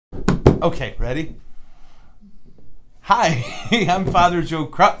Okay, ready? Hi, I'm Father Joe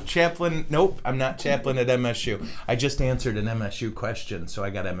Krupp, chaplain. Nope, I'm not chaplain at MSU. I just answered an MSU question, so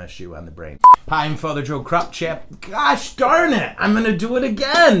I got MSU on the brain. Hi, I'm Father Joe Krupp, Gosh darn it, I'm going to do it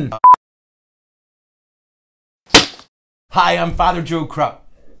again. Hi, I'm Father Joe Krupp,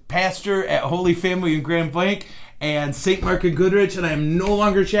 pastor at Holy Family in Grand Blanc and St. Mark in Goodrich, and I am no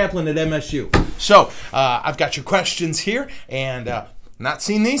longer chaplain at MSU. So, I've got your questions here, and not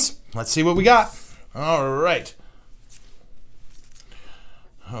seen these? Let's see what we got. All right.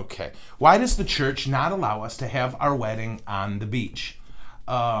 Okay. Why does the church not allow us to have our wedding on the beach?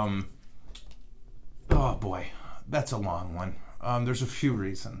 Oh boy, that's a long one. There's a few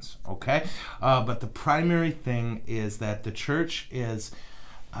reasons, okay? But the primary thing is that the church is,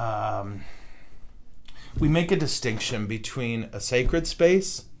 we make a distinction between a sacred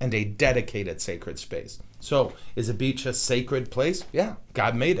space and a dedicated sacred space. So, is a beach a sacred place? Yeah,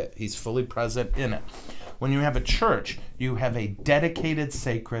 God made it. He's fully present in it. When you have a church, you have a dedicated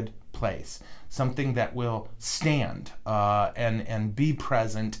sacred place, something that will stand and be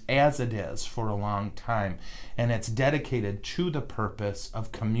present as it is for a long time. And it's dedicated to the purpose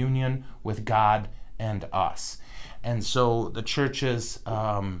of communion with God and us. And so the church's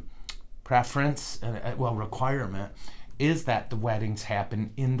preference, requirement, is that the weddings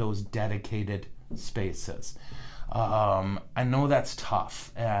happen in those dedicated spaces. I know that's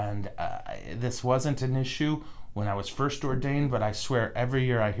tough, and this wasn't an issue when I was first ordained, but I swear every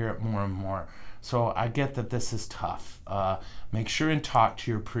year I hear it more and more. So I get that this is tough. Make sure and talk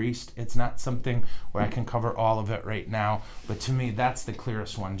to your priest. It's not something where I can cover all of it right now, but to me that's the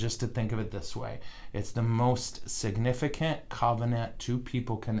clearest one, just to think of it this way. It's the most significant covenant two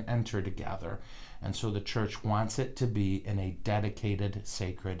people can enter together, and so the church wants it to be in a dedicated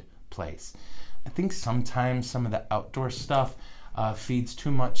sacred place. I think sometimes some of the outdoor stuff feeds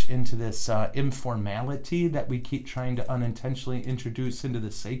too much into this informality that we keep trying to unintentionally introduce into the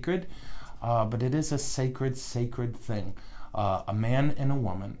sacred, but it is a sacred thing. A man and a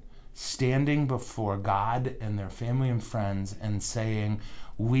woman standing before God and their family and friends and saying,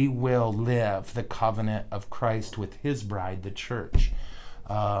 we will live the covenant of Christ with his bride, the church.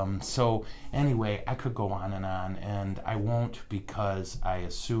 So anyway, I could go on, and I won't, because I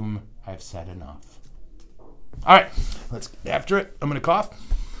assume I've said enough. All right, let's get after it. I'm going to cough.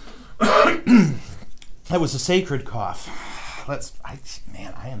 That was a sacred cough.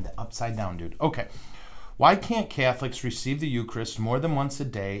 Man, I am the upside down dude. Okay. Why can't Catholics receive the Eucharist more than once a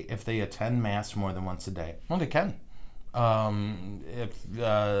day if they attend Mass more than once a day? Well, they can.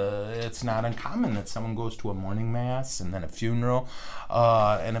 It's not uncommon that someone goes to a morning Mass and then a funeral,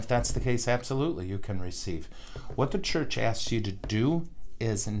 and if that's the case, absolutely, you can receive. What the church asks you to do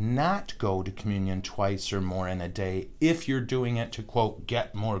is not go to communion twice or more in a day if you're doing it to, quote,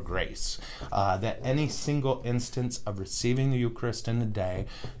 get more grace. That any single instance of receiving the Eucharist in a day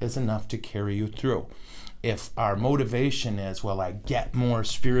is enough to carry you through. If our motivation is, well, I get more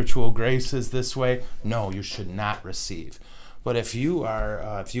spiritual graces this way, no, you should not receive. But if you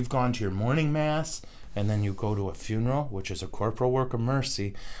are, if you've gone to your morning Mass and then you go to a funeral, which is a corporal work of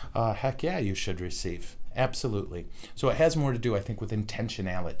mercy, heck yeah, you should receive. Absolutely. So it has more to do, I think, with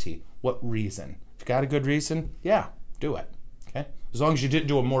intentionality. What reason? If you got a good reason, yeah, do it. Okay? As long as you didn't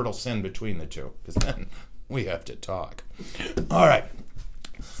do a mortal sin between the two, because then we have to talk. All right.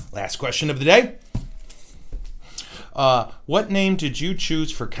 Last question of the day. What name did you choose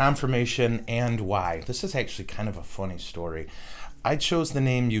for confirmation and why? This is actually kind of a funny story. I chose the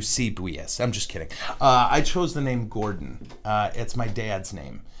name Eusebius. I'm just kidding. I chose the name Gordon. It's my dad's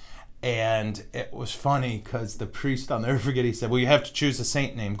name. And it was funny because the priest, I'll never forget, he said, well, you have to choose a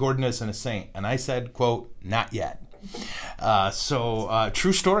saint name. Gordon isn't a saint. And I said, quote, not yet.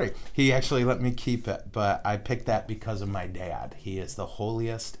 True story. He actually let me keep it, but I picked that because of my dad. He is the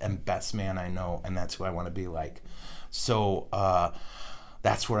holiest and best man I know, and that's who I want to be like. So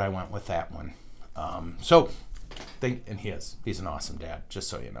that's where I went with that one. And he's an awesome dad, just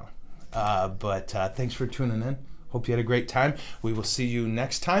so you know. Thanks for tuning in. Hope you had a great time. We will see you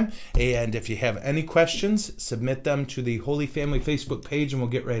next time. And if you have any questions, submit them to the Holy Family Facebook page, and we'll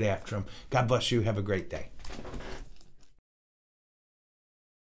get right after them. God bless you. Have a great day.